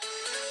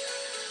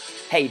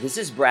Hey, this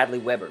is Bradley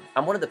Weber.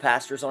 I'm one of the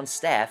pastors on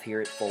staff here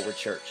at Forward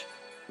Church.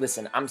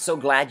 Listen, I'm so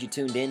glad you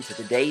tuned in to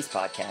today's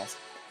podcast.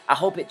 I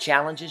hope it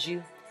challenges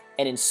you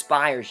and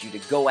inspires you to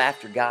go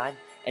after God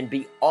and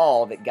be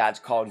all that God's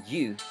called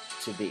you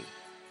to be.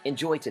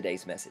 Enjoy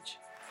today's message.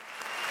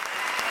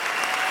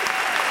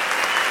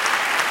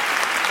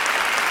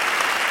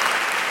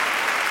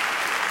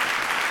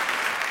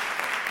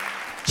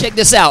 Check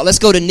this out. Let's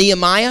go to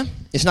Nehemiah.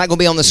 It's not going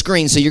to be on the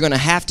screen, so you're going to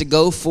have to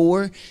go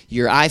for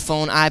your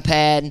iPhone,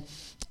 iPad,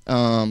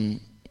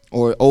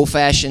 or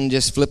old-fashioned,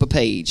 just flip a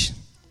page.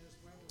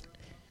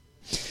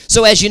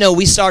 So as you know,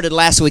 we started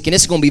last week, and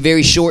it's going to be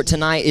very short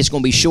tonight. It's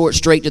going to be short,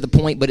 straight to the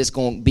point, but it's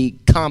going to be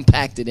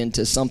compacted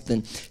into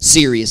something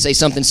serious. Say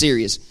something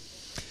serious.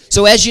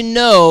 So as you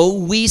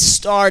know, we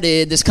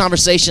started this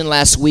conversation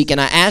last week,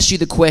 and I asked you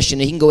the question,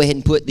 and he can go ahead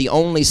and put the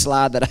only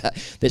slide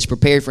that's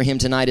prepared for him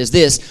tonight is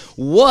this.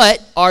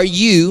 What are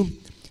you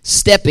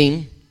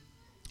stepping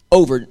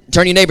over?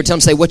 Turn to your neighbor, tell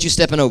him, say, what you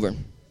stepping over?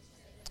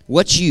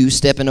 What you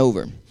stepping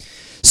over?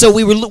 So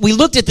we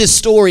looked at this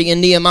story in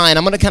Nehemiah, and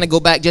I'm going to kind of go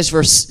back just for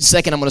a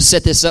second. I'm going to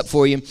set this up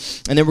for you,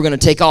 and then we're going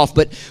to take off.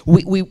 But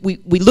we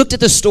looked at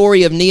the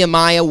story of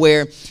Nehemiah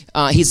where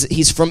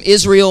he's from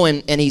Israel,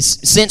 and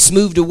he's since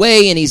moved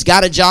away, and he's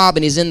got a job,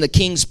 and he's in the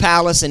king's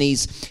palace, and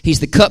he's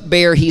the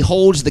cupbearer. He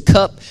holds the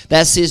cup.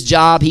 That's his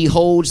job. He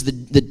holds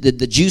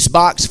the juice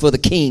box for the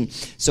king.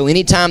 So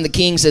anytime the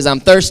king says, I'm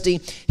thirsty,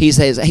 he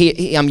says,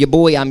 hey, I'm your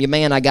boy, I'm your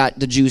man, I got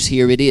the juice,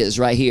 here it is,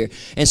 right here.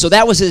 And so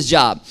that was his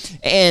job.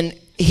 And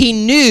he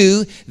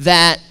knew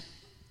that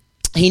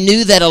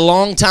a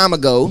long time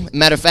ago,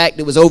 matter of fact,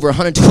 it was over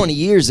 120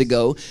 years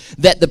ago,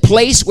 that the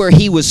place where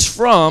he was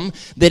from,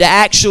 that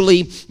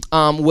actually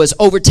was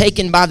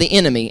overtaken by the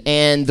enemy,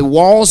 and the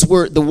walls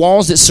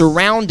that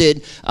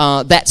surrounded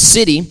that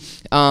city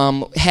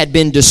had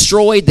been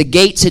destroyed. The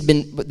gates had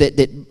been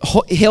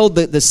that held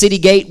the city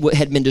gate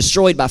had been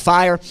destroyed by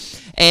fire.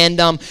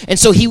 And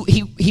so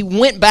he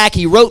went back,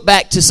 he wrote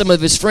back to some of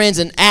his friends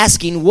and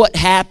asking what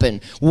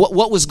happened,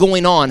 what was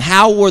going on,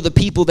 how were the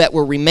people that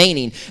were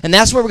remaining. And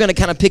that's where we're going to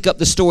kind of pick up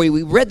the story.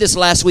 We read this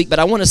last week, but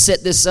I want to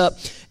set this up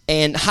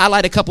and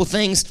highlight a couple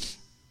things,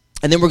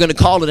 and then we're going to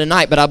call it a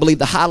night. But I believe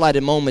the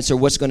highlighted moments are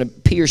what's going to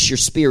pierce your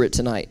spirit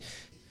tonight.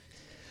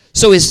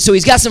 So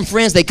he's got some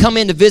friends, they come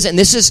in to visit, and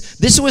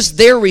this was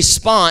their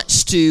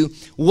response to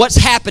what's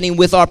happening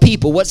with our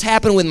people, what's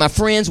happening with my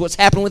friends, what's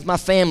happening with my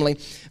family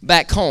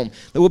back home.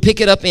 We'll pick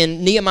it up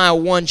in Nehemiah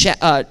 1,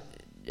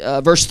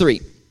 verse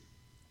 3,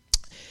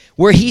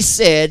 where he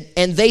said,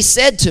 and they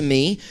said to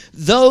me,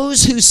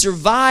 those who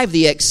survived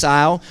the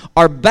exile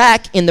are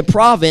back in the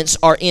province,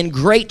 are in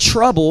great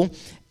trouble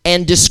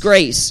and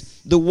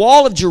disgrace. The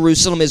wall of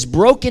Jerusalem is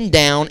broken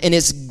down, and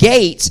its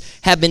gates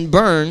have been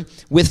burned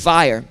with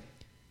fire.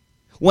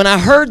 When I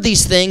heard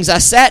these things, I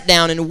sat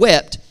down and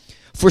wept.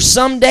 For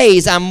some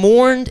days I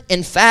mourned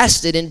and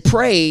fasted and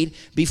prayed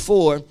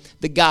before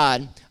the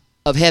God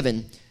of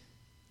heaven.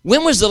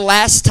 When was the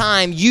last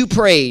time you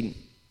prayed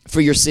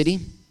for your city?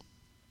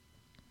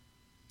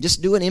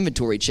 Just do an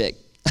inventory check.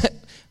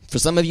 For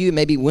some of you,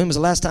 maybe when was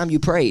the last time you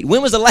prayed?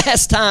 When was the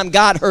last time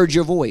God heard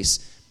your voice?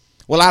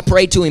 Well, I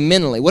prayed to him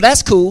mentally. Well,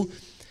 that's cool.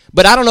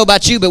 But I don't know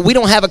about you, but we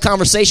don't have a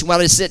conversation while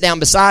I just sit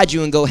down beside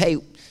you and go, hey,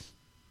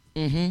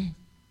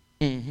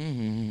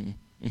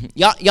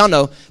 Y'all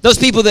know those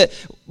people that,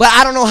 well,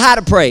 I don't know how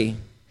to pray.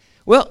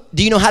 Well,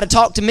 do you know how to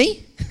talk to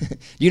me? Do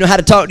you know how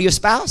to talk to your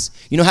spouse?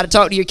 You know how to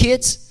talk to your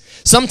kids?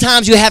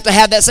 Sometimes you have to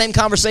have that same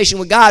conversation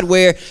with God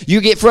where you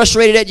get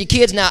frustrated at your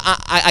kids. Now,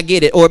 I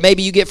get it. Or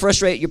maybe you get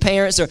frustrated at your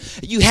parents, or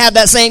you have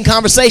that same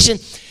conversation.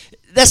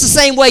 That's the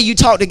same way you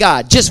talk to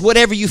God, just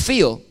whatever you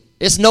feel.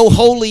 It's no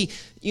holy,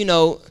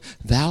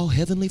 thou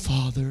heavenly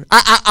Father.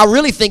 I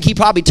really think he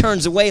probably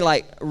turns away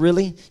like,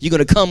 really? You're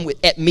going to come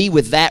at me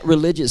with that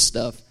religious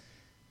stuff?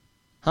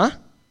 Huh?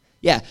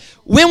 Yeah.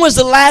 When was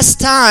the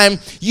last time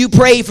you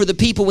prayed for the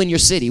people in your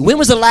city? When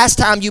was the last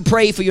time you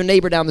prayed for your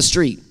neighbor down the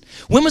street?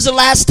 When was the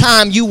last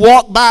time you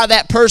walked by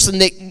that person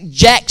that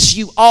jacks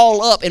you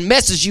all up and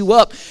messes you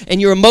up and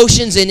your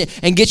emotions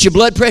and gets your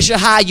blood pressure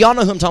high? Y'all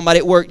know who I'm talking about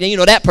at work. You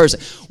know that person.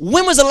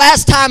 When was the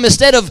last time,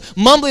 instead of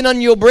mumbling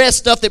under your breath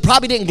stuff that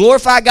probably didn't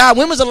glorify God,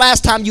 when was the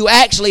last time you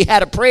actually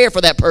had a prayer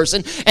for that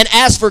person and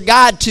asked for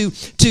God to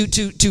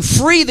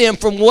free them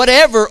from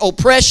whatever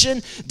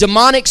oppression,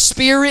 demonic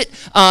spirit,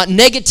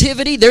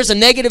 negativity? There's a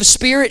negative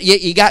spirit.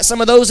 You got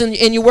some of those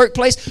in your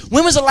workplace.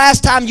 When was the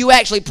last time you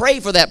actually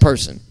prayed for that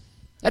person?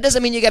 That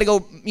doesn't mean you got to go,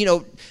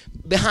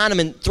 behind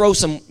them and throw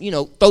some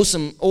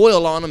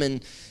oil on them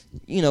and,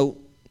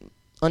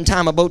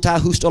 untie my bow tie,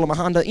 who stole my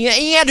Honda. You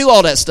got to do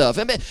all that stuff.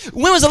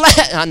 When was the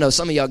last, I know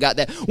some of y'all got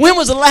that. When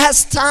was the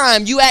last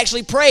time you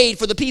actually prayed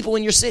for the people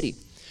in your city?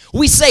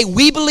 We say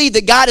we believe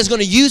that God is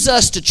going to use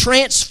us to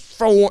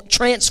transform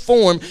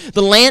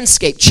the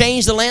landscape,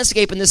 change the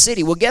landscape in the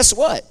city. Well, guess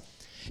what?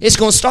 It's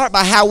going to start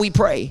by how we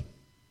pray.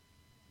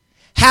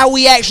 How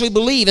we actually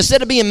believe.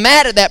 Instead of being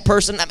mad at that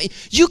person,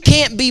 you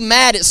can't be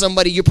mad at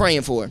somebody you're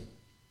praying for.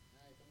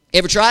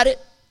 Ever tried it?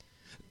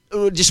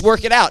 Just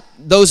work it out.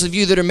 Those of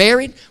you that are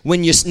married,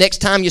 when next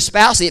time your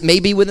spouse, it may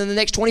be within the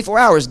next 24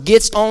 hours,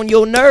 gets on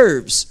your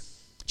nerves,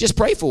 just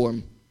pray for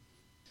him.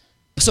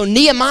 So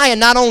Nehemiah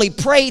not only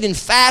prayed and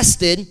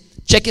fasted,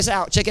 check it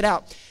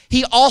out.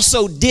 He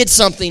also did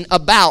something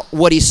about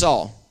what he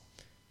saw.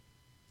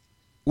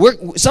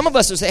 Some of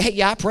us will say, hey,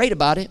 yeah, I prayed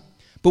about it.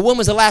 But when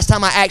was the last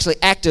time I actually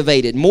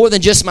activated, more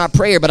than just my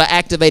prayer, but I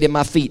activated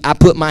my feet? I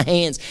put my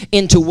hands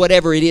into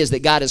whatever it is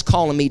that God is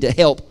calling me to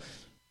help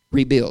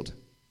rebuild.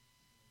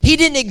 He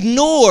didn't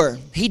ignore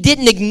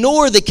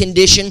the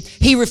condition.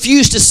 He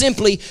refused to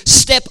simply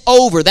step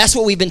over. That's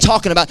what we've been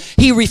talking about.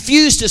 He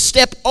refused to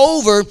step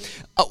over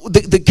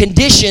the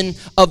condition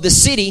of the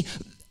city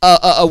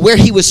where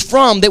he was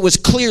from that was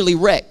clearly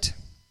wrecked.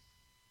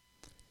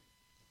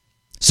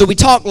 So we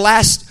talked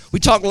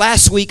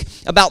last week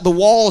about the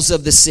walls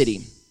of the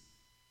city.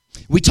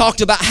 We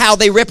talked about how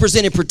they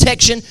represented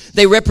protection,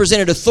 they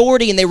represented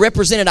authority, and they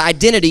represented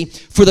identity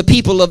for the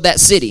people of that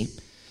city.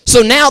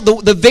 So now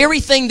the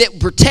very thing that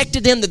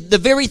protected them, the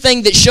very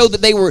thing that showed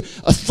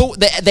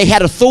that they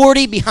had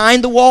authority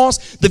behind the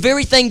walls, the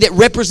very thing that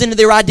represented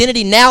their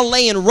identity now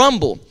lay in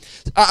rubble,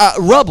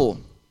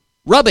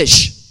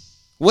 rubbish,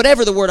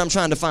 whatever the word I'm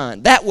trying to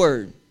find, that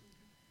word.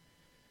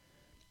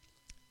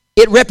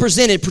 It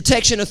represented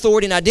protection,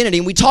 authority, and identity.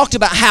 And we talked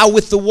about how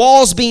with the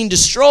walls being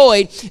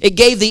destroyed, it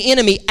gave the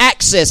enemy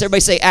access.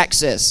 Everybody say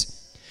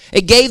access.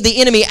 It gave the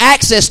enemy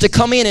access to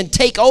come in and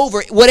take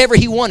over whatever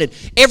he wanted.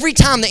 Every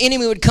time the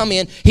enemy would come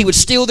in, he would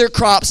steal their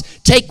crops,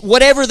 take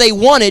whatever they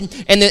wanted,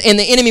 and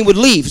the enemy would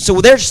leave.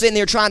 So they're sitting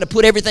there trying to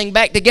put everything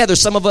back together.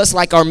 Some of us,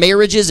 like our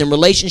marriages and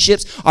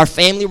relationships, our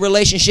family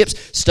relationships,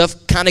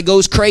 stuff kind of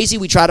goes crazy.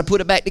 We try to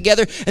put it back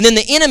together. And then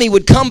the enemy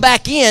would come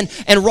back in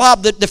and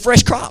rob the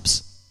fresh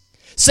crops.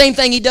 Same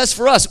thing he does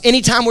for us.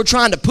 Anytime we're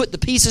trying to put the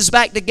pieces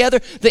back together,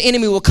 the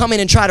enemy will come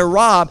in and try to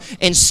rob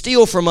and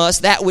steal from us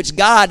that which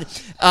God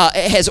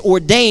has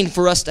ordained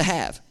for us to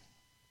have.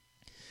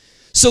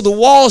 So the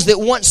walls that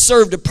once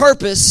served a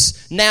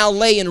purpose now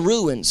lay in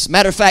ruins.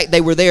 Matter of fact, they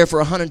were there for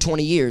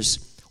 120 years.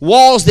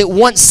 Walls that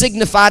once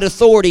signified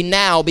authority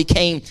now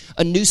became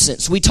a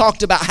nuisance. We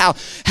talked about how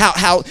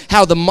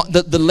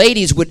the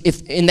ladies would,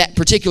 if in that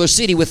particular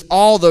city with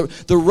all the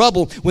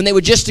rubble, when they were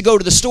just to go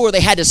to the store,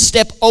 they had to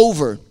step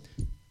over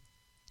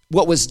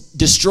what was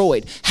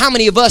destroyed. How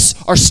many of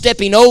us are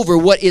stepping over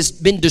what has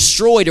been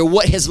destroyed or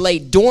what has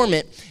laid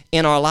dormant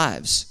in our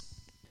lives?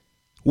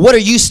 What are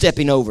you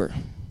stepping over?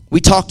 We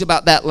talked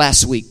about that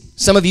last week.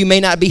 Some of you may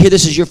not be here.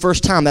 This is your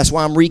first time. That's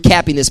why I'm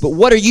recapping this. But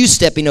what are you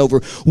stepping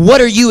over?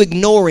 What are you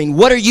ignoring?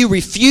 What are you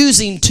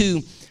refusing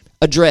to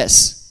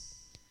address?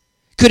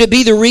 Could it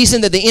be the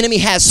reason that the enemy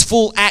has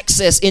full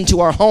access into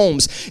our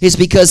homes is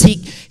because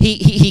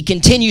he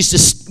continues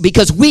to,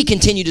 because we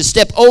continue to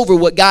step over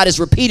what God has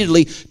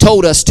repeatedly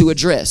told us to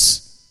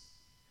address?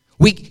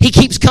 He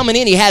keeps coming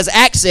in. He has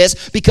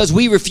access because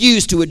we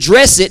refuse to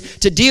address it,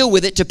 to deal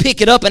with it, to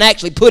pick it up and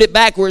actually put it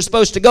back where it's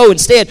supposed to go.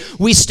 Instead,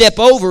 we step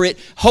over it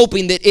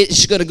hoping that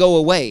it's going to go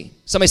away.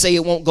 Somebody say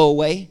it won't go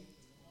away.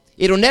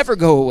 It'll never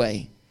go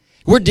away.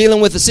 We're dealing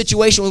with a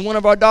situation with one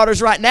of our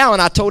daughters right now,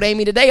 and I told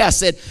Amy today, I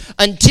said,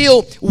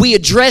 until we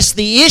address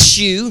the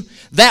issue,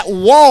 that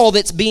wall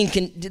that's being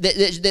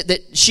that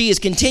she is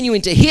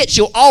continuing to hit,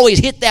 she'll always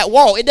hit that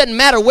wall. It doesn't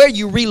matter where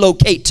you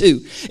relocate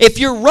to. If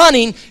you're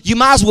running, you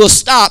might as well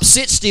stop,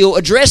 sit still,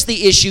 address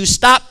the issue,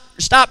 stop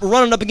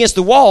running up against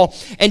the wall,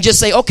 and just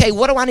say, okay,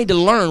 what do I need to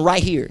learn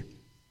right here?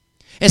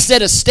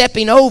 Instead of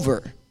stepping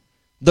over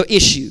the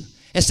issue,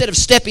 instead of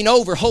stepping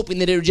over hoping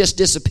that it'll just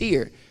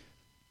disappear.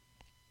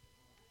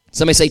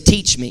 Somebody say,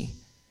 teach me.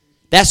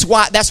 That's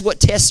what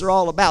tests are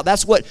all about.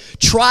 That's what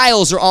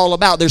trials are all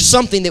about. There's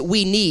something that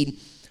we need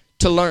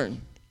to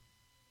learn.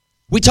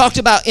 We talked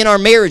about in our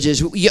marriages.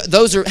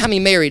 How many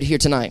married here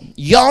tonight?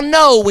 Y'all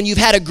know when you've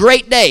had a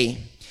great day.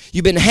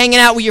 You've been hanging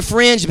out with your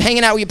friends, you've been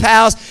hanging out with your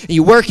pals, and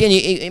you're working.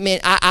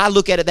 I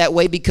look at it that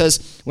way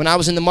because when I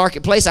was in the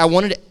marketplace, I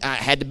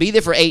had to be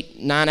there for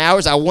 8-9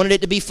 hours. I wanted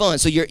it to be fun.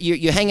 So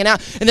you're hanging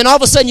out, and then all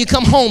of a sudden you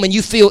come home and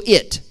you feel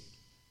it.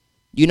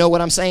 You know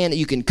what I'm saying? That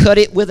you can cut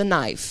it with a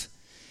knife.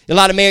 A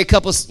lot of married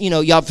couples,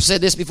 y'all have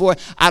said this before.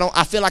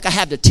 I feel like I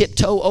have to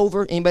tiptoe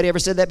over. Anybody ever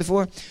said that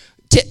before?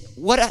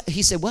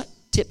 He said what?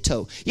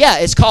 Tiptoe. Yeah,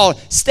 it's called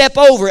step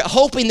over it,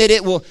 hoping that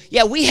it will.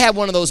 Yeah, we had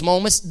one of those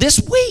moments this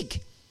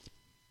week.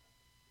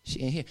 She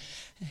ain't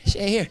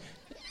here.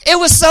 It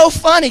was so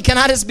funny. Can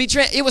I just be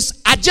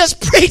I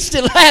just preached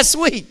it last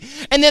week.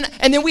 And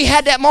then we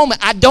had that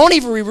moment. I don't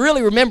even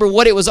really remember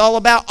what it was all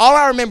about. All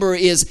I remember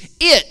is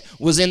it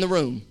was in the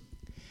room.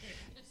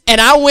 And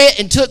I went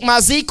and took my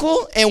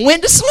ZzzQuil and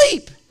went to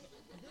sleep.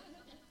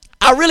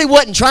 I really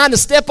wasn't trying to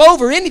step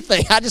over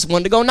anything. I just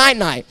wanted to go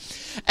night-night.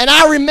 And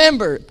I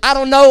remember, I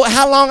don't know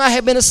how long I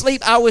had been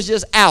asleep. I was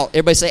just out.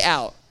 Everybody say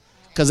out.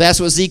 Because that's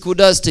what ZzzQuil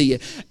does to you.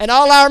 And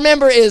all I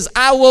remember is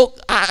I woke,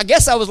 I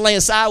guess I was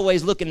laying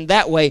sideways looking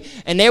that way.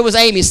 And there was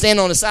Amy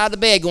standing on the side of the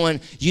bed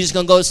going, you just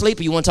going to go to sleep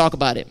or you want to talk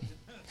about it?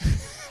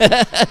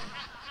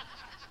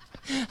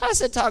 I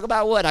said, talk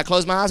about what? I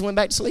closed my eyes and went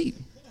back to sleep.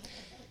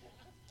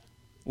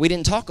 We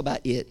didn't talk about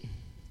it.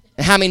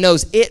 And how many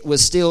knows it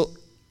was still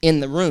in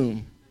the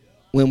room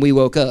when we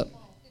woke up?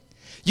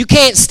 You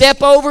can't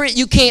step over it.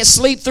 You can't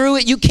sleep through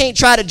it. You can't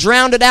try to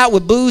drown it out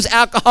with booze,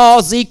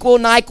 alcohol, ZzzQuil,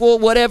 NyQuil,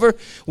 whatever.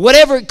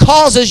 Whatever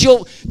causes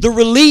the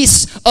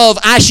release of,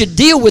 I should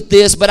deal with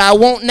this, but I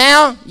won't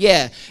now.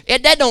 Yeah,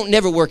 that don't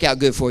never work out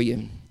good for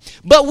you.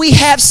 But we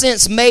have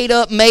since made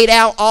up, made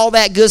out, all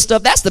that good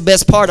stuff. That's the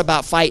best part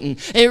about fighting.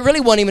 And it really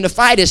wasn't even a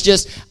fight. It's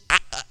just,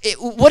 it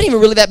wasn't even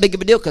really that big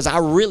of a deal because I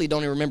really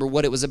don't even remember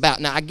what it was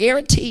about. Now, I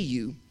guarantee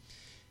you,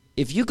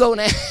 if you go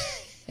now,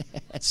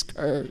 that's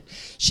Kurt,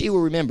 she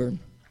will remember.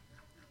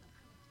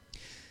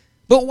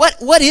 But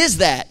what is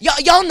that?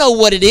 Y'all know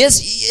what it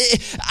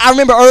is. I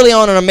remember early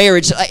on in our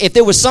marriage, if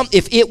it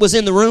was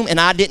in the room and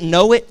I didn't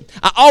know it,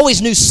 I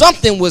always knew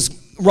something was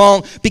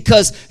wrong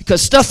because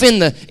stuff in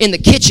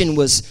the kitchen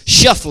was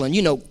shuffling,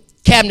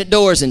 cabinet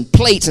doors and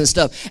plates and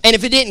stuff. And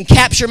if it didn't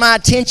capture my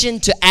attention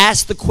to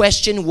ask the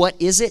question, what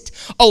is it?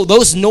 Oh,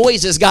 those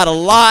noises got a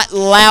lot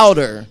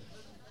louder.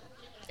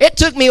 It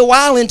took me a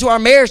while into our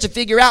marriage to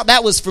figure out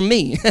that was for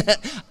me.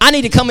 I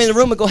need to come in the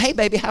room and go, hey,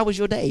 baby, how was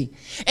your day?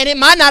 And it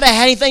might not have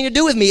had anything to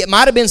do with me. It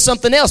might have been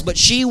something else, but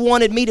she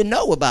wanted me to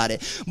know about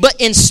it. But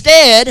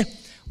instead,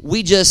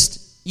 we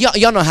just,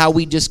 y'all know how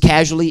we just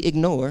casually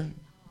ignore,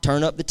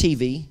 turn up the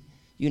TV,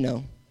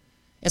 And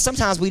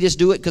sometimes we just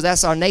do it because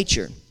that's our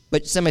nature.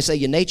 But somebody say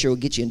your nature will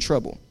get you in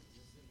trouble.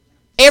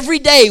 Every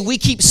day we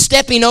keep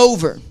stepping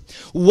over,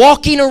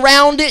 walking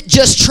around it,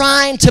 just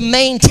trying to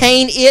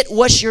maintain it.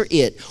 What's your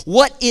it?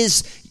 What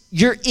is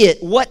your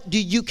it? What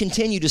do you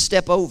continue to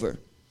step over?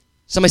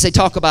 Somebody say,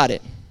 talk about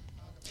it.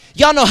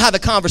 Y'all know how the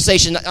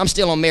conversation, I'm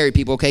still on married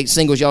people, okay?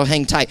 Singles, y'all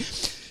hang tight.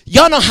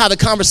 Y'all know how the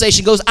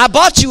conversation goes. I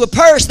bought you a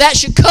purse. That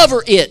should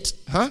cover it.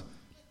 Huh?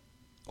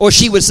 Or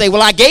she would say,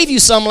 well, I gave you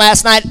some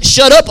last night.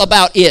 Shut up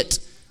about it.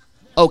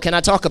 Oh, can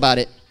I talk about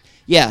it?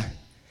 Yeah.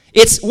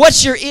 It's,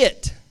 what's your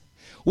it?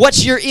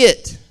 What's your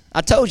it? I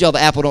told y'all the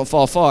apple don't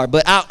fall far,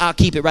 but I'll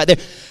keep it right there.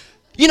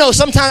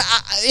 Sometimes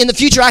in the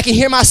future I can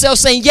hear myself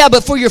saying, yeah,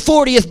 but for your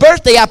 40th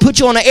birthday, I put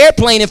you on an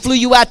airplane and flew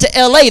you out to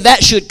L.A.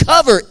 That should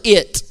cover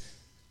it.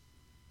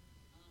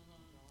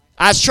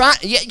 I was trying,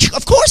 yeah,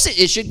 of course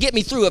it should get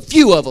me through a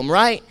few of them,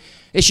 right?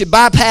 It should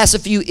bypass a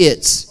few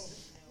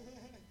its.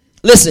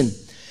 Listen,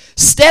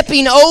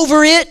 stepping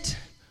over it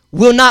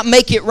will not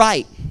make it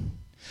right.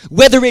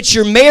 Whether it's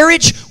your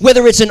marriage,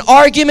 whether it's an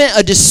argument,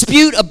 a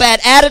dispute, a bad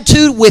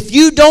attitude, if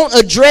you don't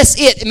address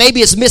it,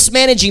 maybe it's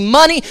mismanaging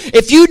money,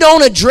 if you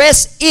don't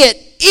address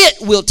it,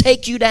 it will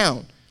take you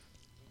down.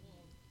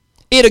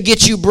 It'll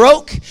get you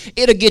broke.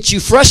 It'll get you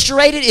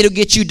frustrated. It'll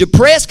get you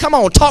depressed. Come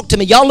on, talk to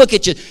me. Y'all look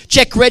at your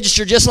check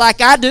register just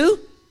like I do.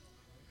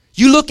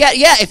 You look at,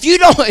 if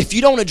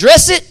you don't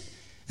address it,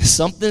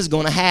 something's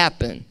going to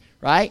happen,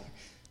 right?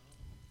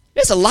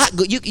 There's a lot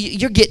good.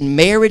 You're getting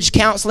marriage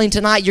counseling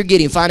tonight. You're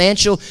getting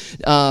financial.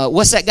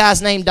 What's that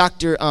guy's name?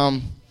 Dr.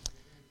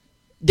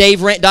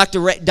 Dave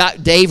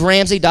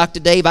Ramsey. Dr.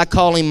 Dave. I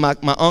call him my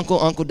uncle,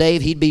 Uncle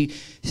Dave. He'd be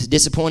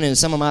disappointed in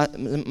some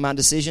of my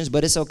decisions,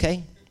 but it's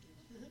okay.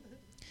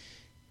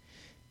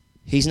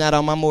 He's not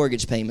on my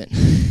mortgage payment.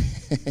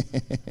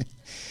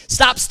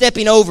 Stop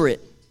stepping over it.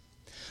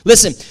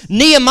 Listen,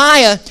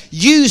 Nehemiah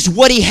used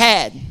what he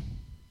had.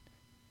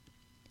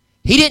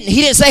 He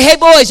didn't say, hey,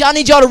 boys, y'all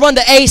need y'all to run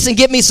to Ace and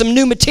get me some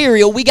new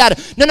material. We got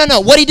to. No.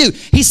 What'd he do?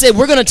 He said,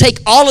 we're going to take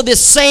all of this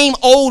same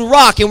old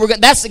rock, and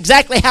that's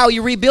exactly how he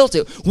rebuilt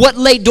it. What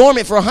lay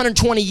dormant for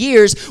 120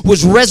 years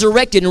was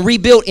resurrected and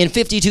rebuilt in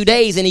 52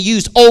 days, and he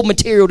used old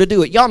material to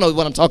do it. Y'all know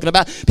what I'm talking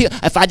about.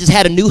 If I just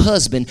had a new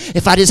husband,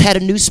 if I just had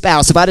a new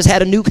spouse, if I just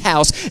had a new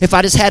house, if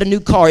I just had a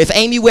new car, if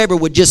Amy Weber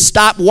would just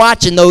stop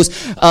watching those,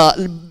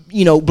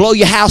 blow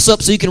your house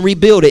up so you can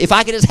rebuild it. If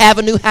I could just have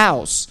a new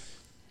house.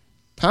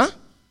 Huh?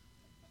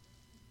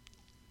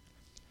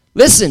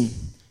 Listen,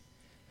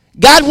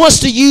 God wants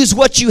to use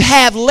what you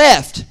have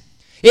left.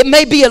 It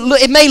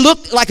may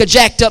look like a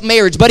jacked up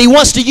marriage, but he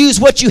wants to use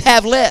what you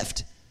have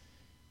left.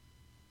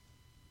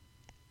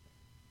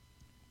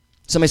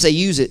 Somebody say,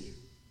 use it.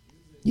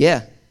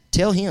 Yeah,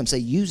 tell him, say,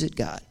 use it,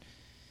 God.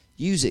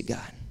 Use it,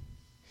 God.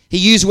 He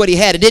used what he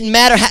had. It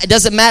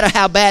doesn't matter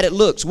how bad it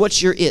looks.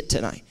 What's your it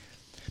tonight?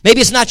 Maybe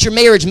it's not your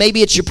marriage.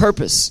 Maybe it's your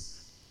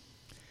purpose.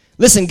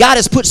 Listen, God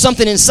has put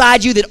something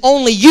inside you that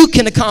only you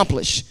can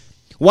accomplish.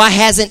 Why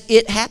hasn't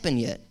it happened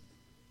yet?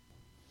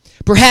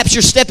 Perhaps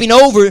you're stepping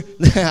over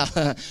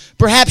the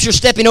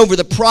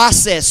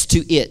process to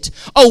it.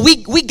 Oh,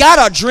 we got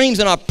our dreams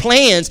and our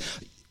plans.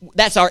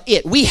 That's our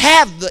it. We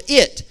have the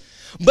it.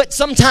 But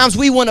sometimes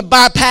we want to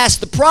bypass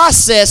the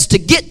process to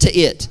get to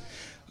it.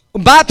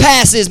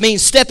 Bypasses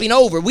means stepping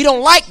over. We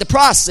don't like the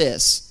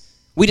process.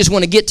 We just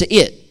want to get to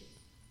it.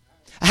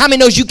 How many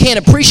knows you can't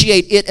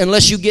appreciate it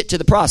unless you get to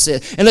the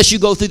process, unless you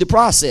go through the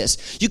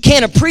process? You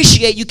can't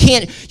appreciate,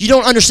 you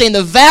don't understand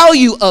the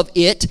value of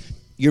it,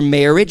 your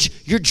marriage,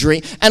 your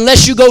dream,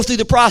 unless you go through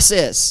the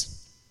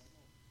process.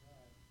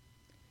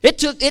 It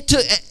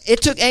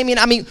took Amy and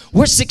I mean,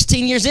 we're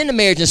 16 years into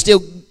marriage and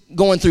still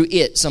going through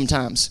it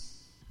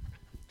sometimes.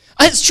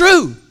 It's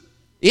true.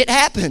 It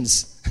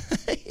happens.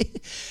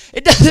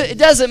 It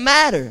doesn't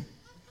matter.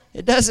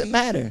 It doesn't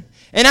matter.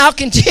 And I'll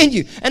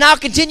continue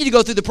to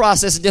go through the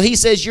process until he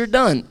says you're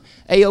done.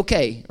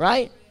 A-okay,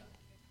 right?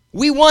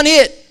 We want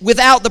it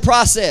without the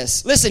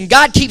process. Listen,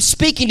 God keeps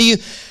speaking to you.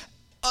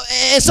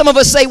 And some of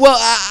us say, well,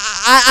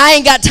 I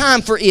ain't got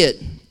time for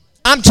it.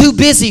 I'm too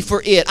busy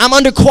for it. I'm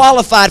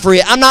underqualified for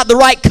it. I'm not the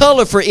right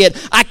color for it.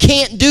 I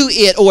can't do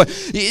it. Or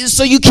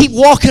so you keep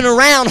walking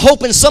around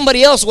hoping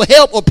somebody else will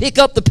help or pick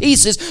up the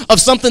pieces of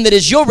something that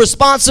is your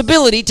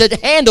responsibility to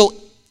handle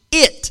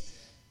it.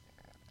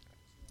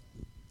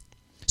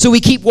 So we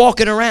keep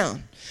walking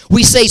around.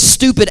 We say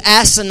stupid,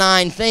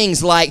 asinine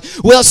things like,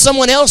 well,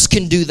 someone else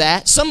can do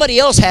that. Somebody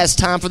else has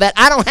time for that.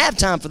 I don't have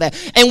time for that.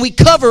 And we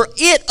cover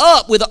it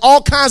up with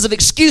all kinds of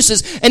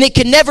excuses, and it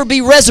can never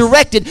be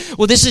resurrected.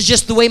 Well, this is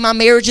just the way my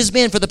marriage has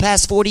been for the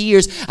past 40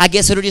 years. I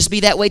guess it'll just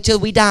be that way till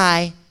we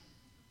die.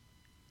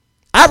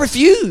 I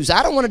refuse.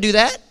 I don't want to do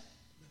that.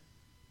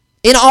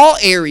 In all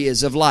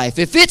areas of life.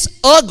 If it's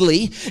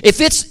ugly,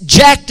 if it's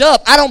jacked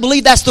up, I don't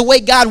believe that's the way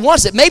God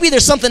wants it. Maybe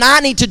there's something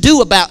I need to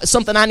do about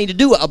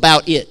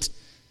it.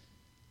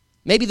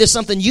 Maybe there's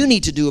something you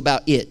need to do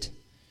about it.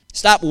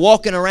 Stop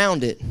walking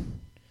around it.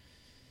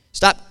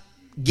 Stop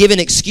giving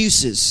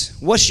excuses.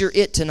 What's your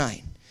it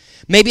tonight?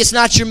 Maybe it's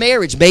not your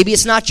marriage. Maybe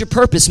it's not your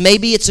purpose.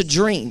 Maybe it's a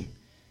dream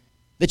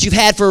that you've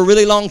had for a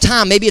really long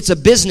time. Maybe it's a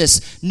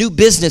new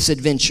business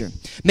adventure.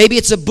 Maybe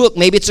it's a book.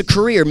 Maybe it's a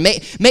career.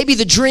 Maybe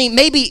the dream,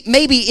 maybe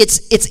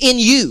it's in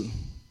you.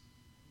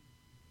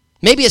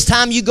 Maybe it's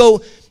time you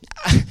go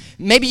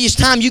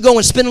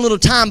and spend a little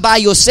time by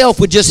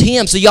yourself with just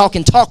him so y'all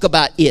can talk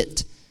about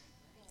it.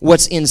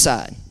 What's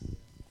inside.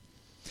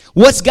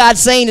 What's God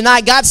saying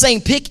tonight? God's saying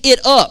pick it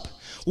up.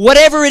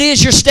 Whatever it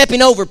is you're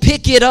stepping over,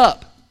 pick it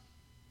up.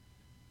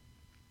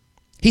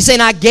 He's saying,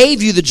 I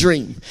gave you the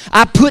dream.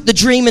 I put the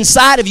dream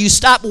inside of you.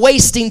 Stop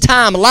wasting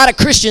time. A lot of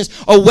Christians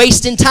are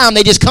wasting time.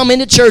 They just come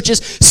into churches,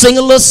 sing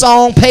a little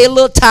song, pay a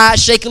little tithe,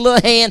 shake a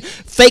little hand,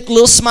 fake a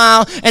little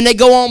smile, and they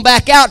go on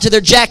back out to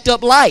their jacked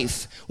up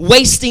life.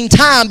 Wasting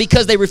time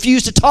because they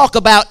refuse to talk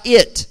about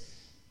it.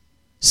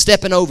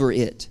 Stepping over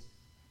it.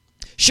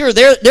 Sure,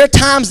 there are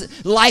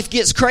times life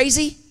gets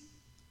crazy.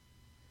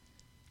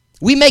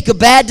 We make a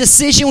bad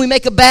decision, we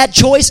make a bad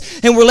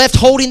choice, and we're left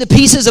holding the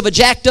pieces of a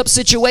jacked up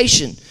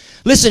situation.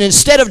 Listen,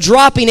 instead of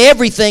dropping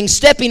everything,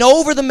 stepping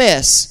over the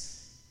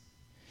mess,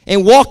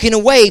 and walking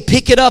away,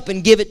 pick it up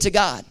and give it to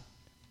God.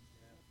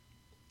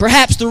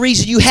 Perhaps the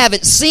reason you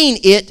haven't seen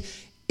it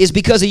is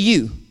because of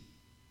you.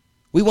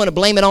 We want to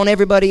blame it on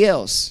everybody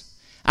else.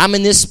 I'm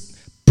in this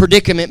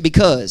predicament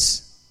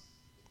because...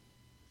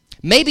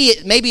 Maybe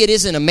it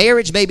isn't a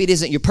marriage. Maybe it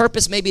isn't your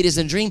purpose. Maybe it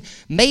isn't a dream.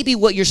 Maybe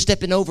what you're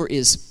stepping over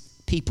is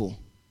people.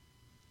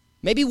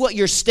 Maybe what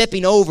you're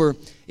stepping over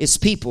is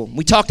people.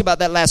 We talked about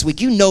that last week.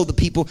 You know the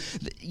people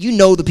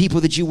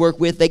that you work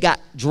with. They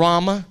got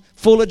drama,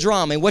 full of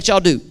drama. And what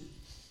y'all do?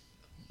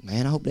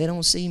 Man, I hope they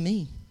don't see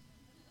me.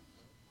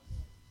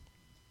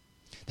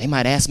 They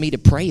might ask me to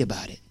pray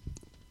about it.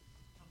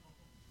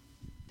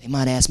 They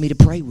might ask me to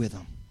pray with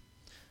them.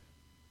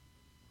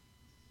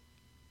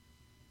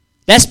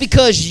 That's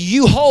because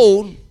you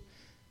hold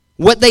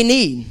what they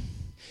need.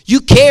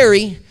 You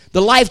carry the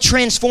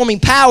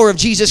life-transforming power of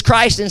Jesus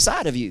Christ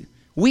inside of you.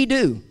 We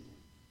do.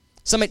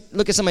 Somebody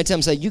look at somebody, tell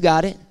them, say, you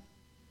got it.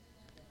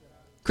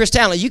 Chris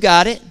Townley, you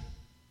got it.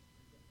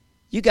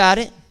 You got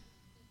it.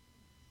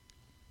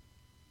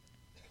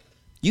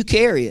 You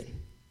carry it.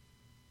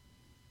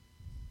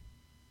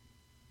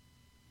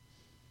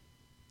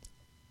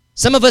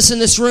 Some of us in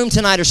this room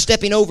tonight are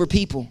stepping over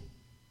people.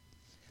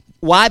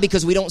 Why?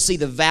 Because we don't see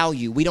the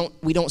value. We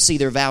don't see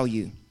their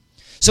value.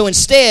 So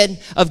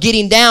instead of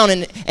getting down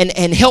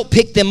and help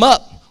pick them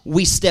up,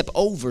 we step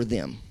over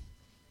them.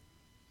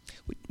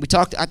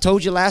 I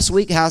told you last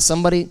week how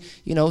somebody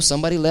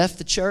left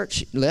the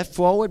church, left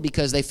Forward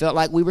because they felt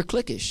like we were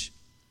cliquish.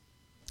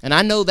 And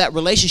I know that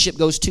relationship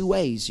goes two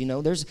ways.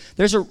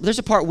 There's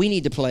a part we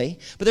need to play,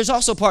 but there's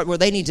also a part where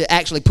they need to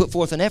actually put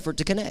forth an effort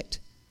to connect.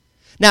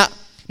 Now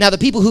the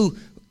people who,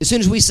 as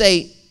soon as we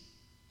say,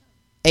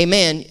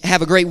 amen,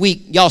 have a great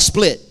week, y'all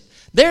split.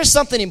 There's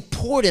something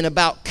important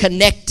about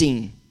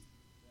connecting.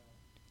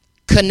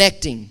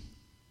 There's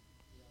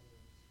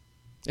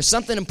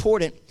something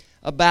important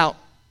about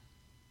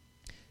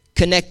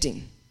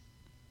connecting.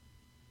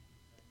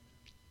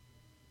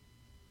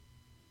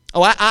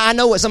 Oh, I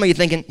know what some of you are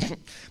thinking.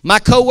 My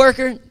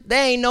coworker,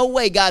 there ain't no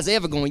way God's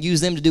ever going to use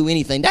them to do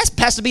anything.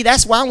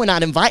 That's why we're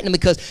not inviting them,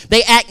 because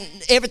they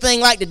act everything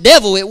like the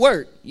devil at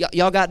work.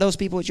 Y'all got those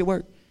people at your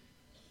work?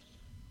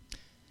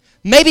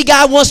 Maybe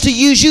God wants to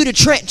use you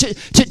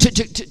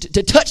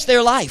to touch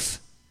their life.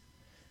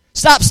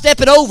 Stop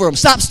stepping over them.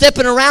 Stop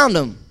stepping around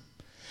them.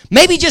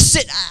 Maybe just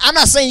sit. I'm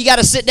not saying you got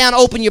to sit down,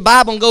 open your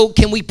Bible, and go,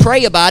 can we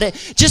pray about it?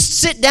 Just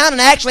sit down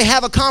and actually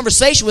have a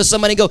conversation with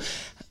somebody and go,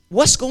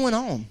 what's going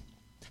on?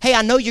 Hey,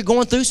 I know you're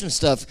going through some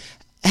stuff.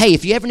 Hey,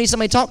 if you ever need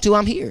somebody to talk to,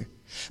 I'm here.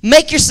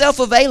 Make yourself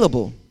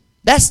available.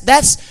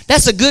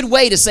 That's a good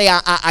way to say,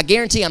 I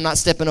guarantee I'm not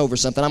stepping over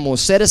something. I'm going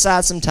to set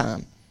aside some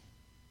time.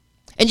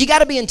 And you got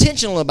to be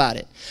intentional about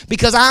it,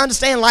 because I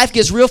understand life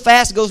gets real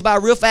fast, it goes by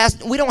real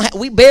fast.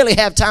 We barely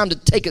have time to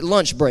take a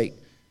lunch break.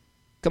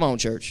 Come on,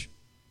 church,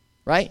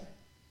 right?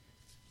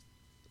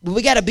 But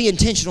we got to be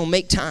intentional,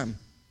 make time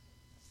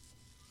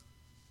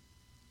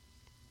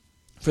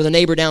for the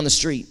neighbor down the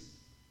street.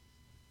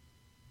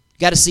 You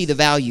got to see the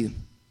value.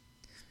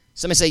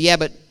 Somebody say, yeah,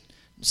 but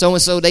so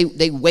and so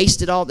they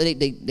wasted all,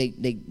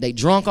 they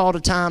drunk all the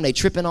time, they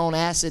tripping on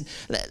acid.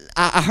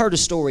 I heard a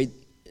story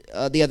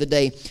the other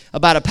day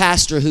about a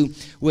pastor who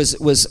was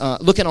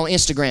looking on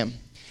Instagram,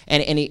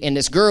 and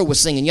this girl was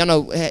singing. Y'all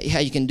know how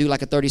you can do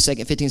like a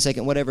 30-second,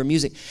 15-second, whatever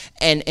music,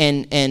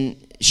 and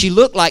she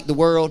looked like the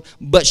world,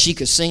 but she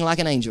could sing like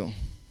an angel.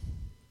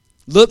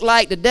 Looked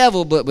like the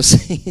devil, but was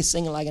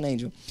singing like an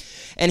angel.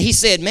 And he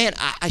said, man,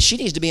 she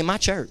needs to be in my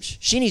church.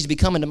 She needs to be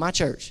coming to my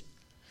church.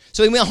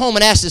 So he went home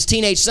and asked his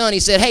teenage son, he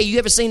said, hey, you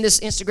ever seen this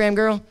Instagram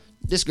girl?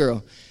 This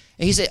girl.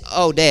 And he said,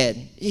 oh, Dad.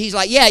 He's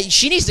like, yeah,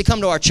 she needs to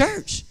come to our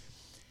church.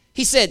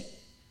 He said,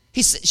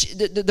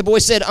 the boy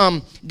said,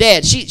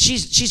 Dad,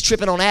 she's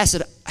tripping on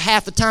acid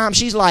half the time.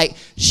 She's like,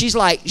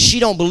 she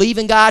don't believe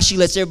in God. She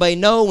lets everybody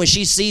know when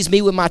she sees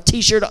me with my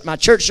T-shirt, my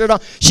church shirt on,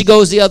 she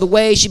goes the other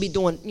way. She be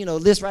doing,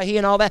 this right here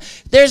and all that.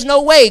 There's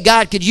no way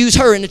God could use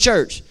her in the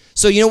church.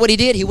 So you know what he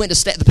did?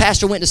 The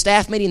pastor went to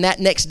staff meeting that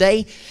next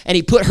day, and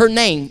he put her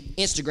name,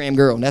 Instagram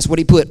girl, and that's what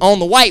he put on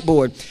the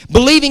whiteboard.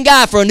 Believing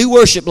God for a new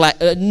worship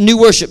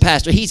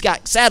pastor. He's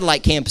got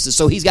satellite campuses,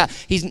 so he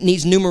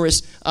needs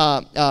numerous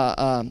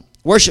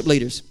worship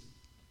leaders.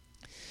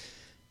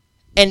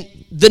 And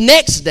the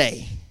next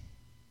day,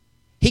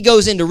 he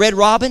goes into Red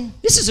Robin.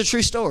 This is a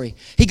true story.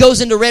 He goes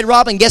into Red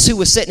Robin. Guess who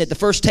was sitting at the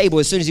first table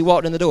as soon as he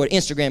walked in the door?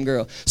 Instagram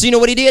girl. So you know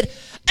what he did?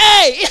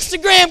 Hey,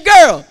 Instagram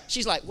girl.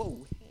 She's like,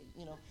 whoa.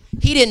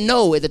 He didn't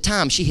know at the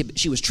time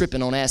she was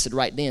tripping on acid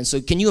right then.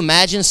 So can you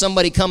imagine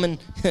somebody coming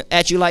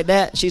at you like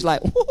that? She's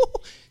like, whoo.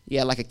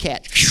 Yeah, like a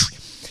cat.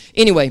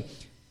 Anyway,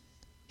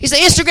 he said,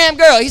 Instagram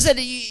girl. He said,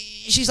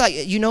 she's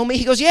like, you know me?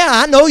 He goes, yeah,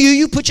 I know you.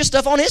 You put your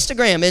stuff on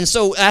Instagram. And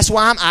so that's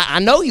why I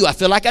know you. I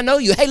feel like I know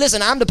you. Hey,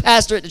 listen, I'm the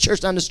pastor at the church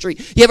down the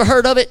street. You ever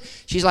heard of it?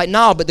 She's like,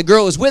 no, but the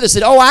girl was with us.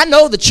 Said, oh, I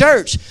know the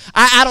church.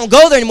 I don't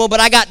go there anymore, but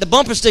I got the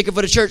bumper sticker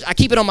for the church. I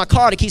keep it on my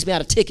car. It keeps me out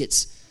of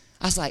tickets.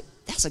 I was like,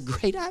 that's a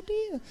great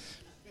idea.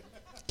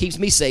 Keeps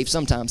me safe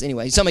sometimes.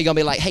 Anyway, somebody going to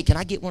be like, hey, can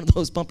I get one of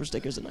those bumper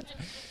stickers tonight?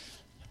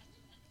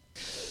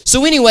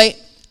 So anyway,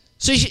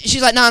 so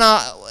she's like,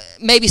 no,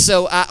 maybe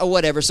so, or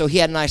whatever. So he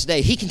had a nice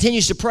day. He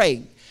continues to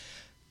pray.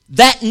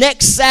 That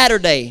next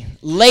Saturday,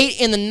 late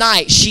in the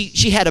night,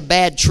 she had a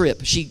bad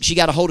trip. She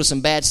got a hold of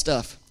some bad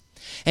stuff.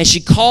 And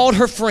she called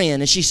her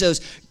friend, and she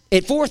says,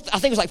 at 4, I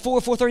think it was like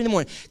 4:30 in the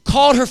morning,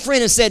 called her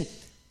friend and said,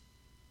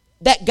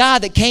 that guy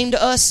that came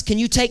to us, can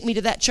you take me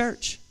to that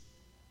church?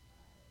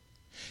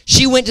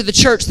 She went to the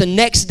church the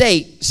next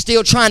day,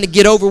 still trying to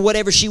get over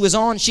whatever she was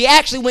on. She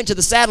actually went to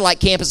the satellite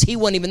campus. He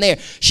wasn't even there.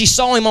 She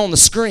saw him on the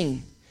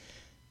screen.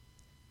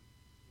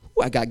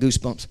 Ooh, I got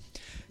goosebumps.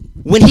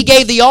 When he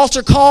gave the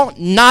altar call,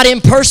 not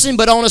in person,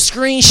 but on a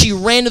screen, she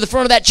ran to the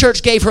front of that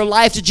church, gave her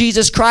life to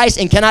Jesus Christ,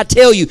 and can I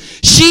tell you,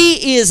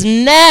 she is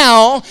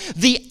now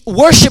the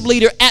worship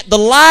leader at the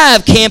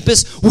live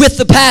campus with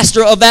the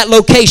pastor of that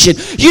location.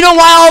 You know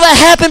why all that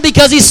happened?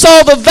 Because he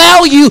saw the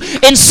value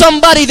in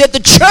somebody that the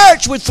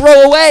church would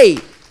throw away.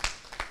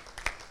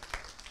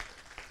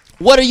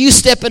 What are you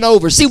stepping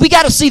over? See, we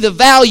got to see the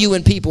value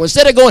in people.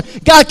 Instead of going,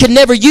 God can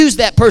never use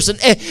that person.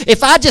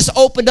 If I just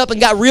opened up and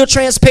got real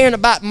transparent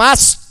about my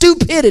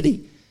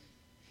stupidity,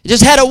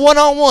 just had a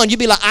one-on-one, you'd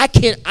be like, I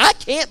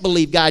can't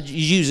believe God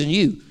is using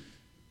you.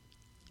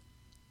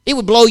 It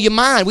would blow your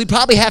mind. We'd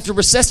probably have to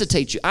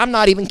resuscitate you. I'm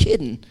not even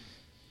kidding.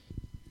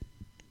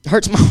 It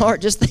hurts my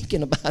heart just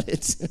thinking about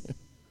it.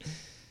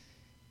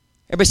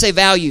 Everybody say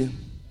value.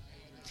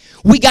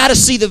 We got to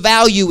see the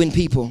value in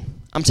people.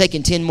 I'm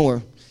taking 10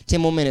 more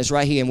minutes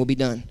right here and we'll be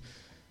done.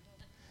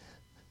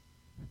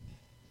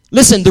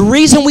 Listen, the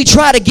reason we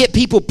try to get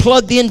people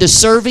plugged into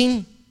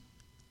serving,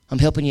 I'm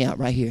helping you out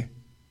right here.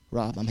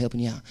 Rob, I'm helping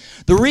you out.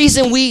 The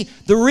reason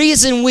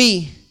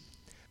we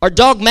are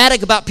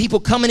dogmatic about people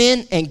coming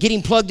in and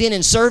getting plugged in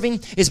and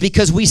serving is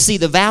because we see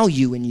the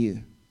value in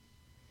you.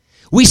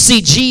 We see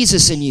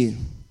Jesus in you.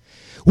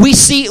 We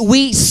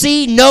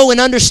see, know, and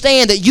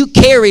understand that you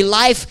carry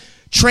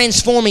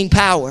life-transforming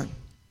power.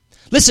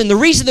 Listen, the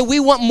reason that we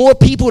want more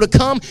people to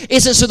come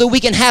isn't so that we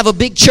can have a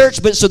big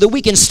church, but so that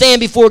we can stand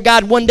before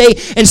God one day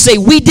and say,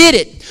 we did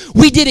it.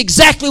 We did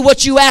exactly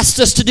what you asked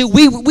us to do.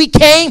 We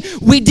came,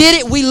 we did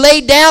it, we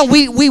laid down,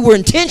 we were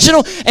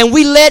intentional, and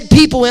we led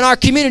people in our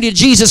community to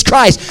Jesus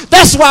Christ.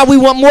 That's why we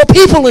want more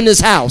people in this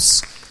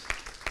house.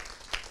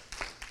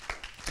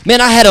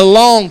 Man, I had a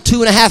long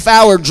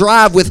 2.5-hour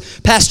drive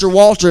with Pastor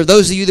Walter.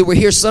 Those of you that were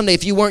here Sunday,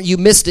 if you weren't, you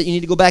missed it. You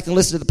need to go back and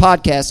listen to the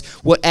podcast,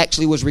 what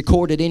actually was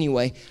recorded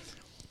anyway.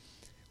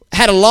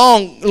 Had a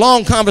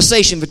long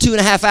conversation for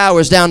 2.5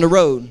 hours down the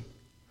road.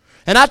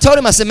 And I told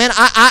him, I said, man,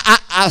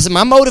 I said,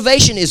 my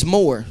motivation is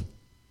more.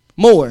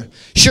 More.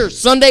 Sure,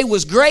 Sunday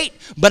was great,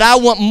 but I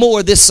want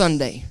more this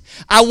Sunday.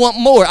 I want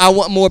more. I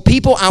want more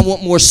people. I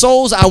want more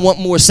souls. I want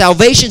more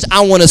salvations.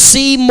 I want to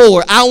see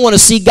more. I want to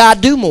see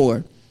God do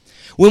more.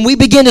 When we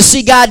begin to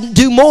see God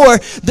do more,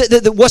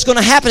 what's going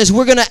to happen is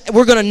we're going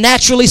to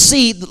naturally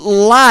see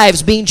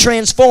lives being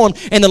transformed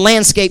and the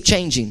landscape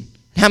changing.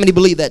 How many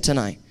believe that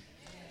tonight?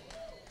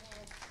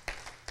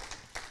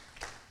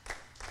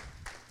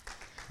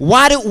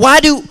 Why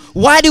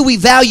do we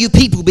value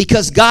people?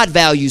 Because God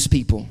values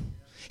people.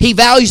 He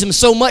values them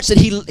so much that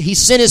he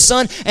sent his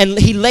son and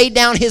he laid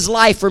down his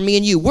life for me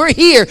and you. We're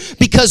here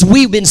because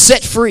we've been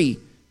set free.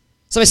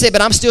 Somebody say,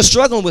 but I'm still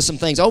struggling with some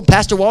things. Oh,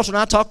 Pastor Walter and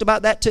I talked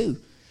about that too.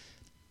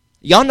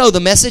 Y'all know the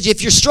message.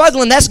 If you're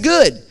struggling, that's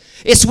good.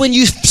 It's when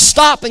you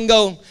stop and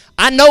go,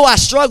 I know I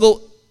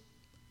struggle.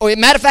 Or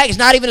matter of fact, it's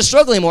not even a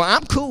struggle anymore.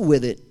 I'm cool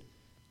with it.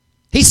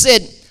 He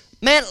said,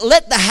 man,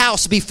 let the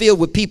house be filled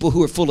with people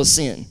who are full of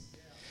sin.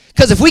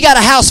 Because if we got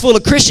a house full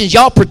of Christians,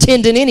 y'all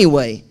pretending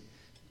anyway.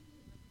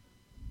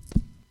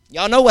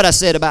 Y'all know what I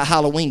said about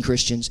Halloween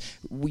Christians.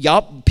 We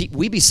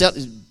be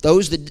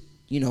those that,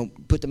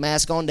 put the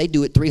mask on, they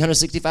do it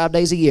 365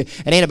 days a year.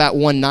 It ain't about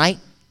one night.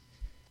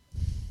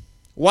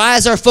 Why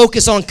is our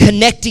focus on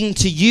connecting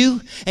to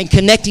you and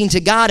connecting to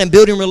God and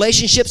building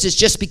relationships? It's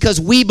just because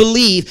we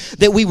believe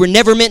that we were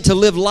never meant to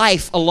live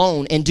life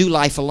alone and do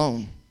life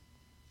alone.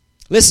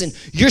 Listen,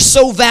 you're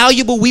so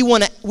valuable, we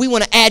want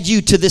to add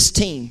you to this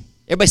team.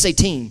 Everybody say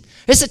team.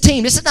 It's a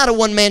team. This is not a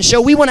one-man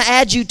show. We want to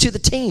add you to the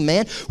team,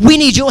 man. We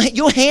need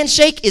your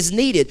handshake is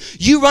needed.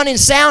 You running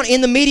sound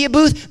in the media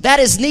booth, that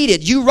is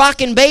needed. You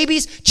rocking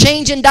babies,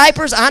 changing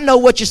diapers, I know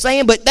what you're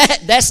saying, but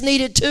that's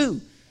needed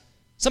too.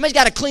 Somebody's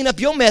got to clean up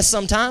your mess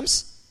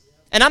sometimes.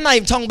 And I'm not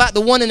even talking about the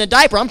one in the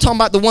diaper. I'm talking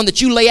about the one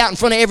that you lay out in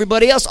front of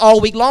everybody else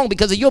all week long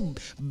because of your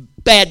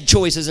bad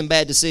choices and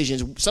bad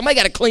decisions. Somebody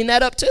got to clean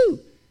that up too.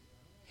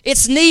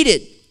 It's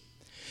needed.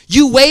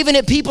 You waving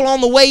at people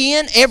on the way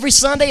in every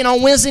Sunday and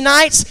on Wednesday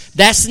nights,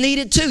 that's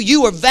needed too.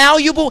 You are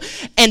valuable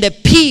and a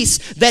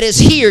piece that is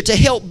here to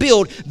help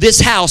build this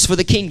house for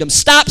the kingdom.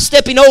 Stop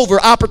stepping over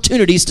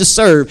opportunities to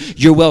serve.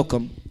 You're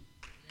welcome.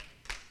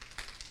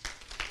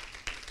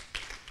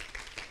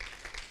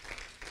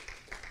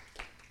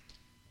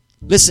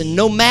 Listen,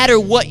 no matter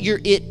what your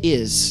it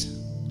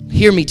is,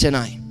 hear me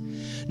tonight.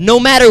 No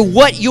matter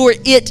what your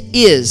it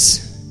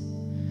is,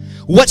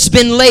 what's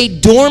been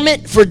laid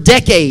dormant for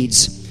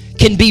decades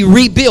can be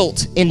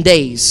rebuilt in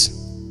days.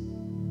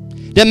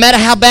 Doesn't matter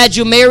how bad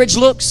your marriage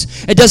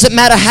looks. It doesn't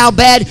matter how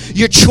bad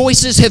your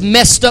choices have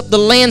messed up the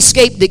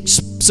landscape that's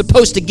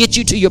supposed to get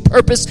you to your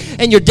purpose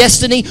and your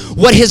destiny.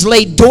 What has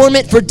laid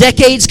dormant for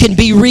decades can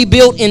be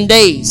rebuilt in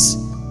days.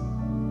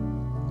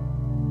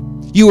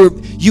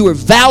 You are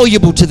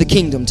valuable to the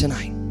kingdom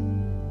tonight.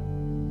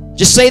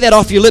 Just say that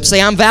off your lips.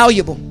 Say, I'm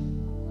valuable.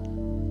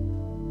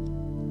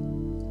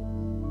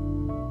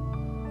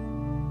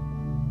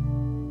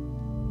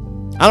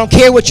 I don't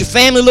care what your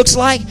family looks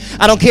like.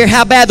 I don't care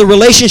how bad the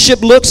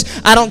relationship looks.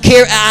 I don't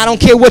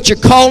care what your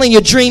calling,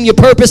 your dream, your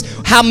purpose,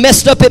 how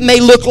messed up it may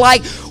look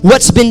like.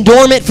 What's been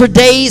dormant for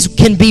days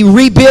can be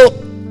rebuilt.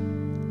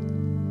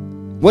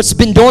 What's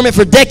been dormant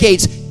for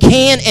decades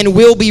can and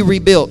will be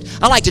rebuilt.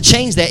 I like to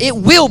change that. It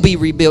will be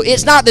rebuilt.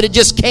 It's not that it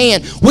just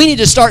can. We need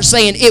to start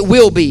saying it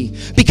will be.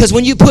 Because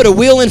when you put a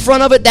will in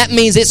front of it, that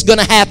means it's going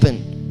to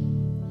happen.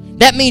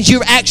 That means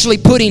you're actually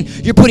putting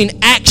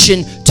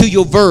action to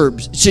your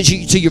verbs,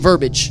 to your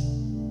verbiage.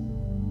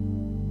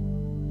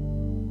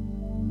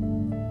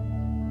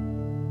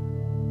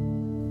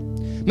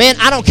 Man,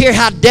 I don't care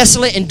how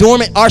desolate and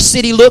dormant our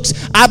city looks.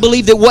 I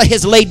believe that what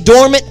has laid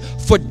dormant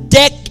for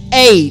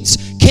decades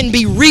can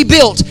be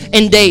rebuilt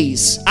in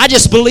days. I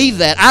just believe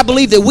that. I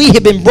believe that we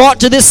have been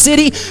brought to this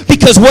city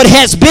because what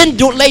has been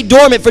laid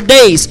dormant for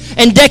days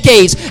and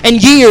decades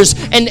and years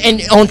and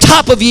on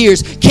top of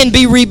years can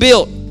be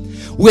rebuilt.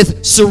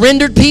 With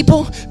surrendered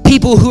people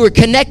who are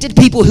connected,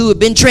 people who have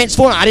been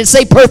transformed. I didn't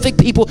say perfect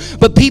people,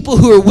 but people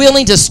who are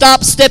willing to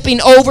stop stepping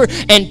over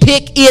and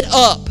pick it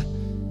up.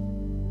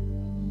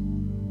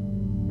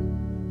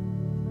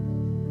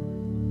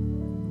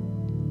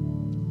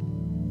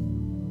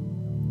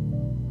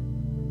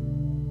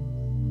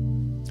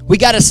 We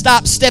got to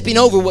stop stepping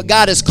over what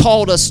God has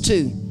called us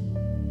to.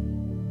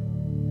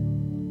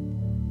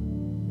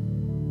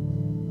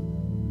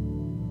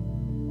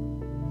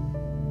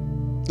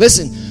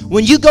 Listen,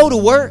 when you go to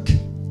work,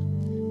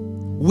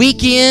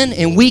 week in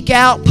and week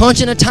out,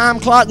 punching a time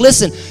clock,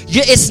 listen,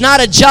 it's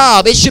not a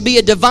job. It should be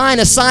a divine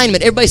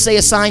assignment. Everybody say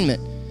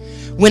assignment.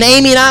 When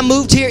Amy and I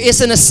moved here,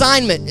 it's an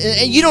assignment.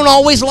 And you don't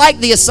always like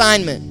the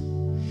assignment.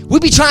 We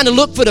be trying to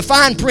look for the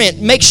fine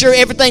print, make sure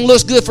everything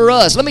looks good for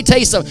us. Let me tell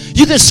you something.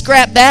 You can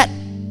scrap that.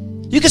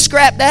 You can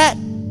scrap that.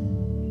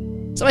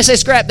 Somebody say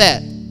scrap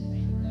that.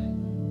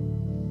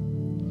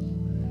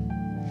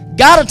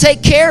 God will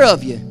take care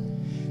of you.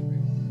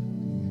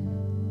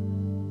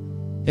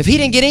 If he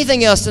didn't get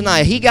anything else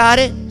tonight, he got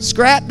it.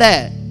 Scrap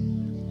that.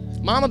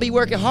 Mama be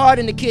working hard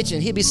in the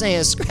kitchen. He'd be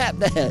saying, scrap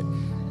that.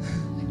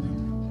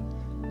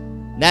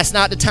 That's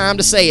not the time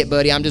to say it,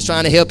 buddy. I'm just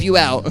trying to help you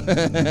out.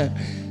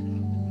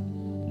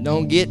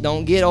 Don't get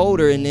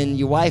older and then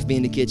your wife be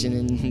in the kitchen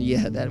and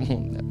yeah, that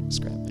won't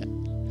scrap that.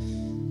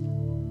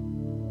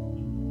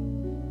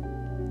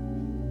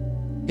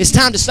 It's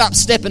time to stop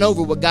stepping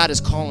over what God is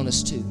calling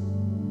us to.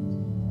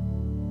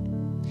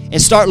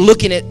 And start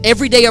looking at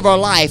every day of our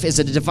life as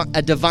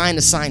a divine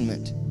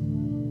assignment.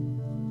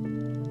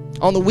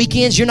 On the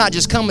weekends, you're not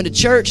just coming to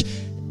church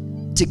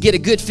to get a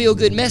good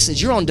feel-good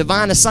message. You're on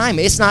divine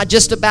assignment. It's not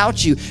just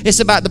about you. It's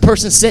about the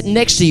person sitting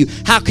next to you.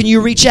 How can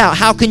you reach out?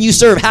 How can you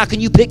serve? How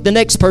can you pick the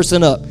next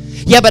person up?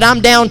 Yeah, but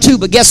I'm down too.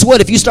 But guess what?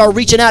 If you start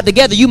reaching out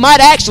together, you might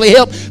actually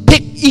help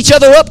pick each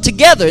other up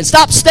together and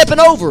stop stepping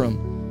over them.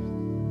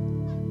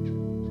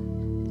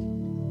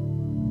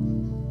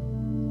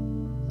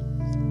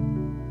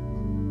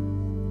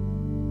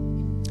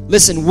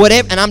 Listen,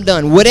 whatever, and I'm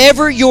done.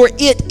 Whatever your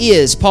it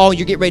is, Paul,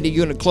 you're going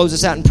to close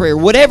this out in prayer.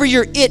 Whatever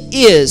your it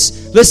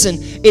is, listen,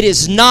 it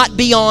is not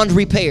beyond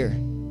repair.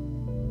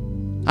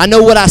 I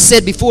know what I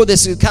said before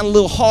this is kind of a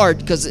little hard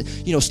because,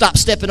 stop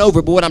stepping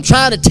over. But what I'm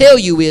trying to tell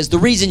you is the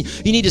reason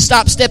you need to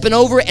stop stepping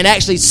over and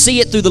actually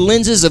see it through the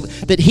lenses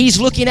of that he's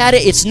looking at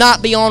it, it's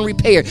not beyond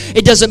repair.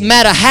 It doesn't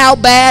matter how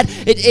bad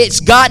it's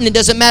gotten. It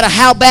doesn't matter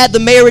how bad the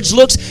marriage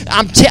looks.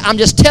 I'm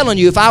just telling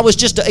you, if I was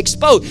just to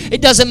expose,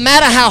 it doesn't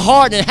matter how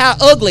hard and how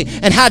ugly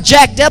and how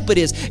jacked up it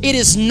is. It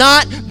is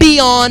not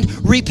beyond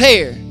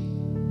repair.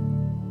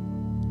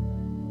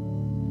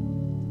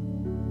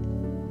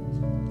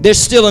 There's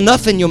still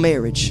enough in your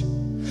marriage.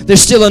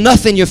 There's still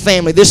enough in your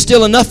family. There's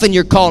still enough in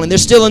your calling.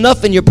 There's still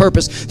enough in your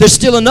purpose. There's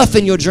still enough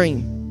in your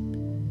dream.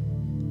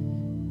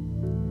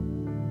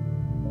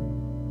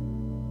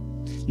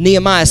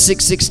 Nehemiah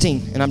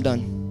 6:16, and I'm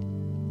done.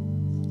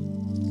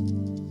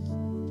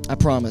 I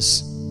promise.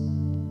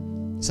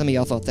 Some of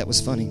y'all thought that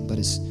was funny, but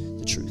it's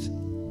the truth.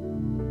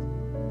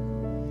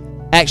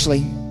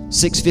 Actually,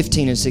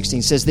 6:15 and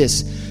 16 says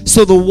this.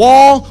 So the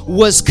wall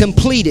was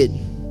completed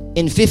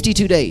in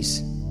 52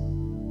 days.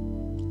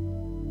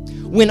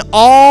 When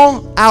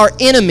all our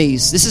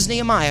enemies, this is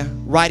Nehemiah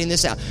writing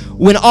this out.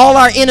 When all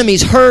our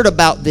enemies heard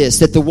about this,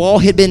 that the wall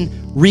had been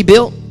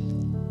rebuilt,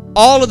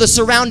 all of the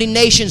surrounding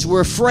nations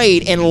were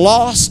afraid and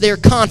lost their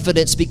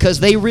confidence because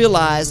they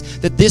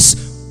realized that this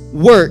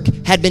work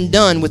had been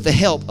done with the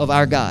help of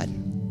our God.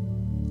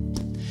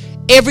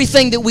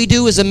 Everything that we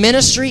do as a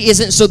ministry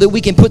isn't so that we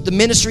can put the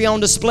ministry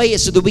on display.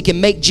 It's so that we can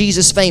make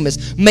Jesus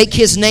famous, make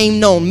his name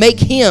known, make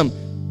him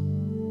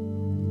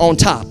on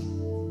top.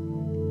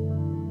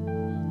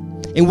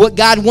 And what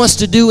God wants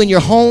to do in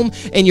your home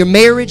and your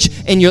marriage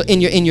and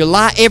in your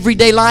life,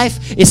 everyday life,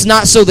 it's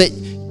not so that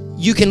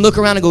you can look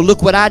around and go,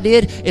 look what I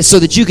did. It's so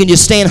that you can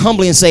just stand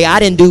humbly and say,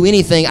 I didn't do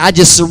anything. I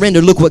just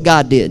surrendered. Look what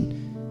God did.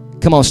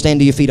 Come on,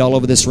 stand to your feet all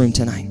over this room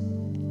tonight.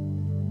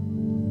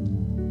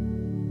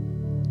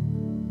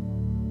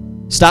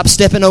 Stop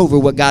stepping over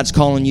what God's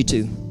calling you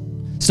to.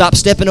 Stop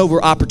stepping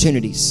over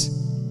opportunities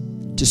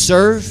to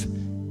serve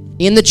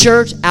in the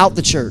church, out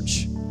the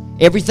church.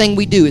 Everything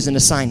we do is an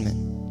assignment.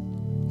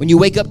 When you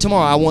wake up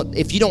tomorrow,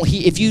 if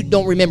you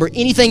don't remember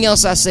anything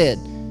else I said,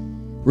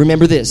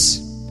 remember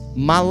this.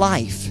 My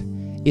life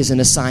is an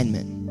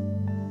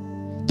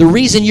assignment. The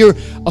reason you're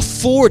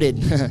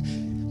afforded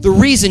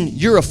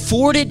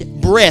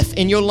breath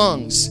in your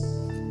lungs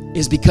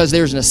is because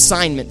there's an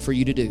assignment for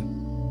you to do.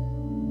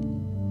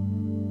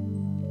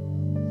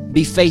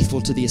 Be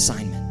faithful to the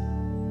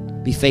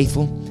assignment. Be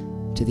faithful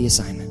to the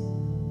assignment.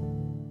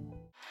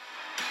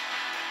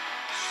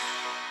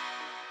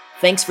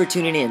 Thanks for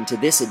tuning in to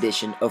this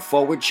edition of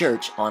Forward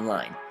Church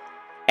Online.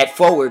 At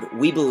Forward,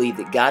 we believe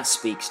that God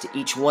speaks to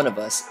each one of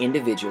us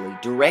individually,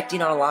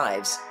 directing our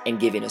lives and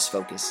giving us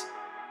focus.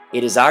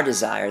 It is our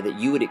desire that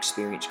you would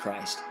experience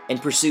Christ and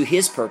pursue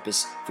His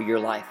purpose for your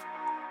life.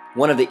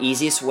 One of the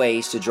easiest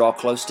ways to draw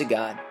close to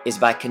God is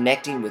by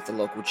connecting with the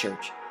local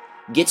church.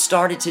 Get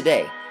started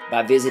today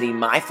by visiting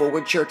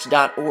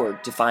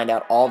myforwardchurch.org to find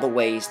out all the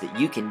ways that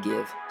you can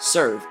give,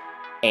 serve,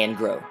 and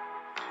grow.